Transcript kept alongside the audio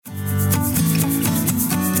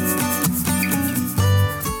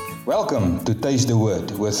Welcome to Taste the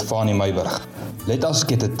Word with Fanny Meiberg. Let us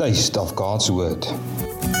get a taste of God's Word.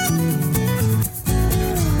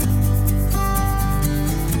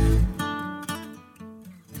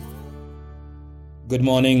 Good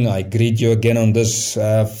morning. I greet you again on this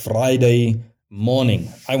Friday morning.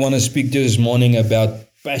 I want to speak to you this morning about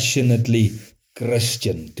passionately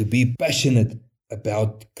Christian. To be passionate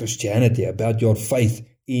about Christianity, about your faith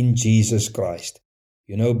in Jesus Christ.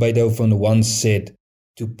 You know, Beethoven once said,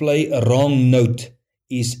 to play a wrong note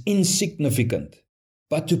is insignificant,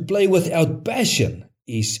 but to play without passion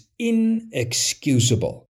is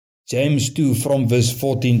inexcusable. James 2 from verse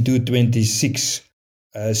 14 to 26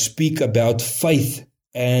 speak about faith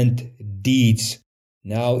and deeds.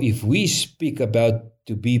 Now, if we speak about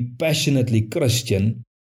to be passionately Christian,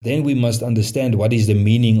 then we must understand what is the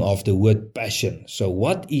meaning of the word passion. So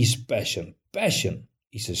what is passion? Passion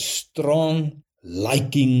is a strong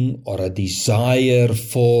liking or a desire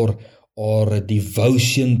for or a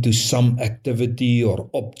devotion to some activity or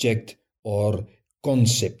object or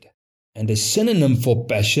concept. And a synonym for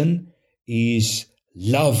passion is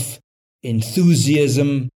love,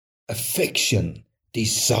 enthusiasm, affection,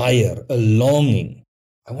 desire, a longing.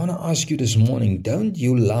 I want to ask you this morning, don't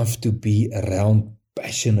you love to be around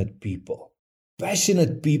passionate people?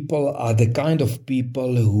 Passionate people are the kind of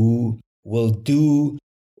people who will do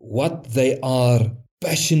what they are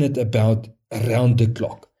passionate about around the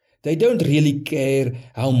clock. They don't really care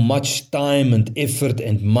how much time and effort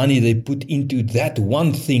and money they put into that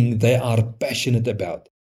one thing they are passionate about.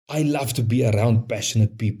 I love to be around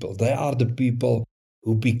passionate people. They are the people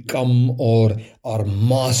who become or are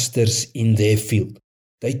masters in their field.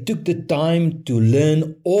 They took the time to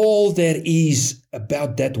learn all there is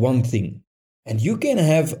about that one thing. And you can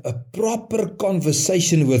have a proper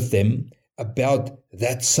conversation with them about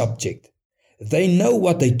that subject. They know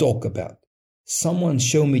what they talk about. Someone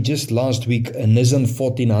showed me just last week a Nissan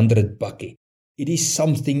 1400 bakkie. It is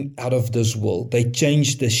something out of this world. They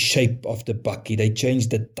changed the shape of the bakkie. They changed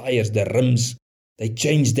the tires, the rims. They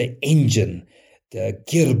changed the engine, the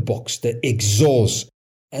gearbox, the exhaust.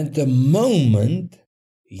 And the moment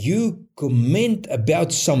you comment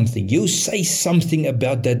about something, you say something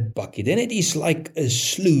about that bakkie, then it is like a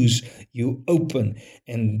sluice you open,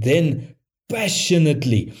 and then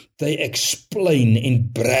passionately they explain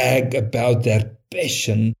and brag about their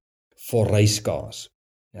passion for race cars.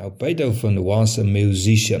 Now, Beethoven was a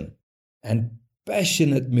musician, and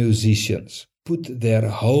passionate musicians put their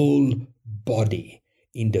whole body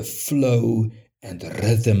in the flow and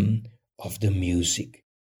rhythm of the music.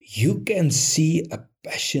 You can see a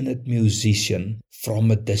passionate musician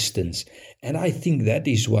from a distance, and I think that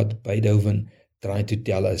is what Beethoven tried to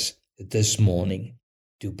tell us this morning,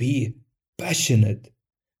 to be passionate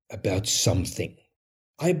about something.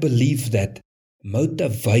 I believe that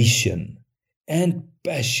motivation and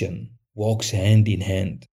passion walks hand in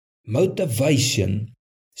hand. Motivation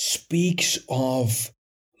speaks of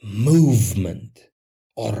movement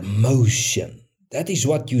or motion. That is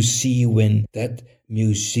what you see when that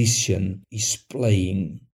musician is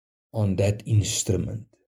playing on that instrument.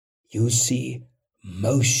 You see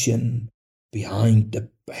motion behind the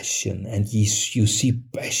passion, and you see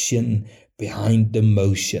passion behind the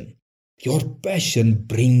motion. Your passion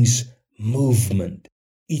brings movement.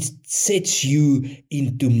 It sets you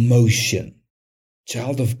into motion.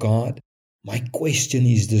 Child of God, my question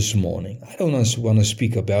is this morning, I don't want to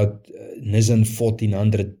speak about Nissan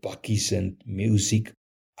 1400 bakkies and music.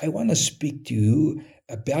 I want to speak to you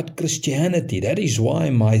about Christianity. That is why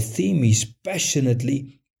my theme is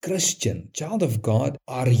passionately Christian. Child of God,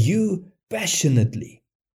 are you passionately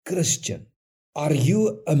Christian? Are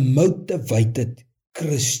you a motivated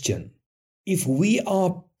Christian? If we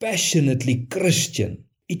are passionately Christian,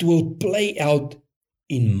 it will play out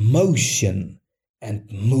in motion and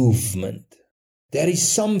movement. There is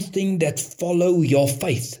something that follow your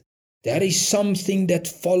faith. There is something that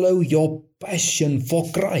follow your passion for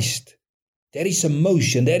Christ. There is a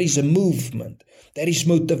motion, there is a movement, there is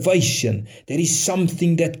motivation, there is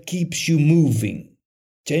something that keeps you moving.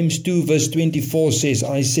 James 2 verse 24 says,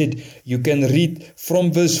 I said you can read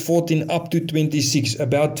from verse 14 up to 26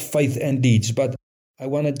 about faith and deeds, but I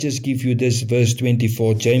want to just give you this verse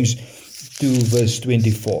 24, James 2 verse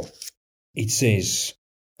 24. It says,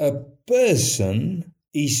 a person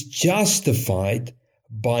is justified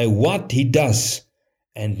by what he does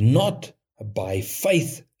and not by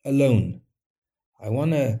faith alone. I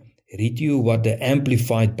want to read you what the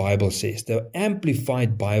Amplified Bible says. The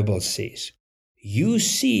Amplified Bible says, you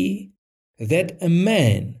see that a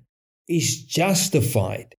man is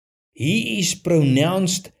justified. He is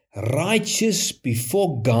pronounced righteous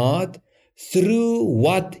before God through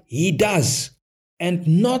what He does, and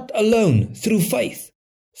not alone through faith,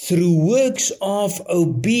 through works of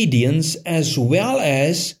obedience as well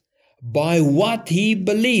as by what He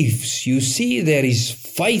believes. You see, there is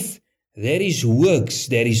faith, there is works,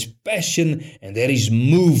 there is passion, and there is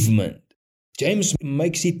movement. James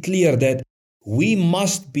makes it clear that we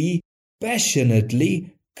must be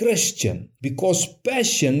passionately Christian, because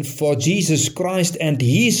passion for Jesus Christ and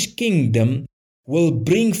His kingdom will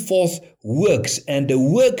bring forth works, and the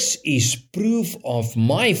works is proof of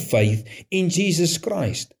my faith in Jesus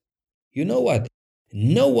Christ. You know what?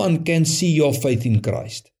 No one can see your faith in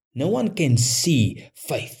Christ. No one can see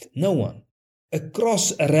faith. No one. A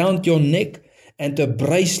cross around your neck and a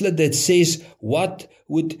bracelet that says, "What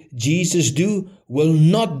would Jesus do?" will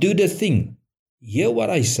not do the thing. Hear what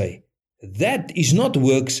I say. That is not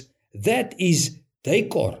works. That is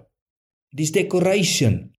decor. It is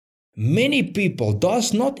decoration. Many people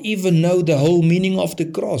does not even know the whole meaning of the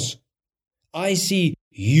cross. I see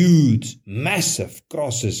huge, massive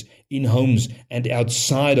crosses in homes and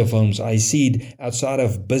outside of homes. I see it outside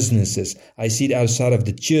of businesses. I see it outside of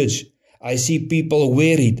the church. I see people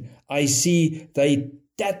wear it. I see they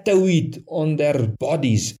tattoo it on their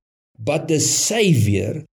bodies. But the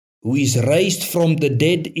Savior, who is raised from the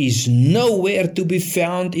dead, is nowhere to be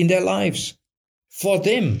found in their lives. For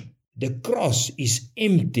them, the cross is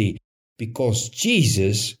empty because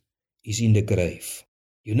Jesus is in the grave.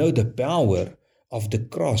 You know, the power of the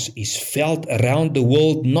cross is felt around the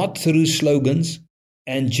world not through slogans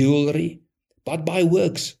and jewelry, but by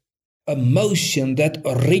works. A motion that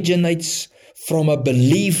originates from a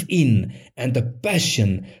belief in and a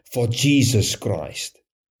passion for Jesus Christ.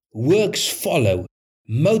 Works follow,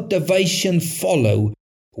 motivation follow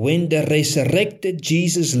when the resurrected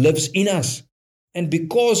Jesus lives in us. And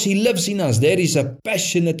because He lives in us, there is a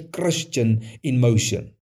passionate Christian in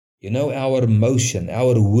motion. You know, our motion,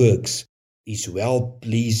 our works is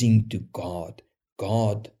well-pleasing to God.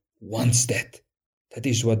 God wants that. That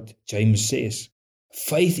is what James says.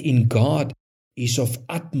 Faith in God is of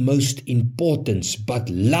utmost importance, but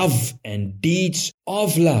love and deeds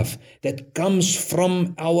of love that comes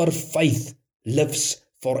from our faith lives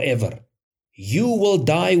forever. You will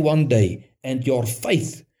die one day, and your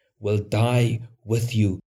faith will die with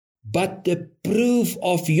you. But the proof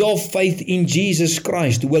of your faith in Jesus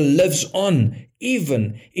Christ will live on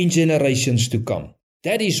even in generations to come.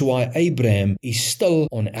 That is why Abraham is still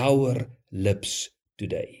on our lips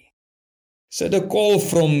today. So the call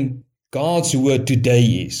from God's word today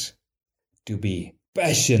is to be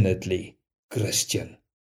passionately Christian.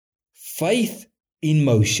 Faith in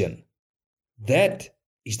motion. That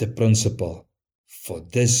is the principle for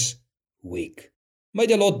this week. May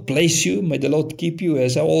the Lord bless you. May the Lord keep you,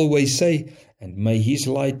 as I always say, and may His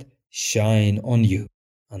light shine on you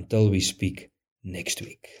until we speak next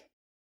week.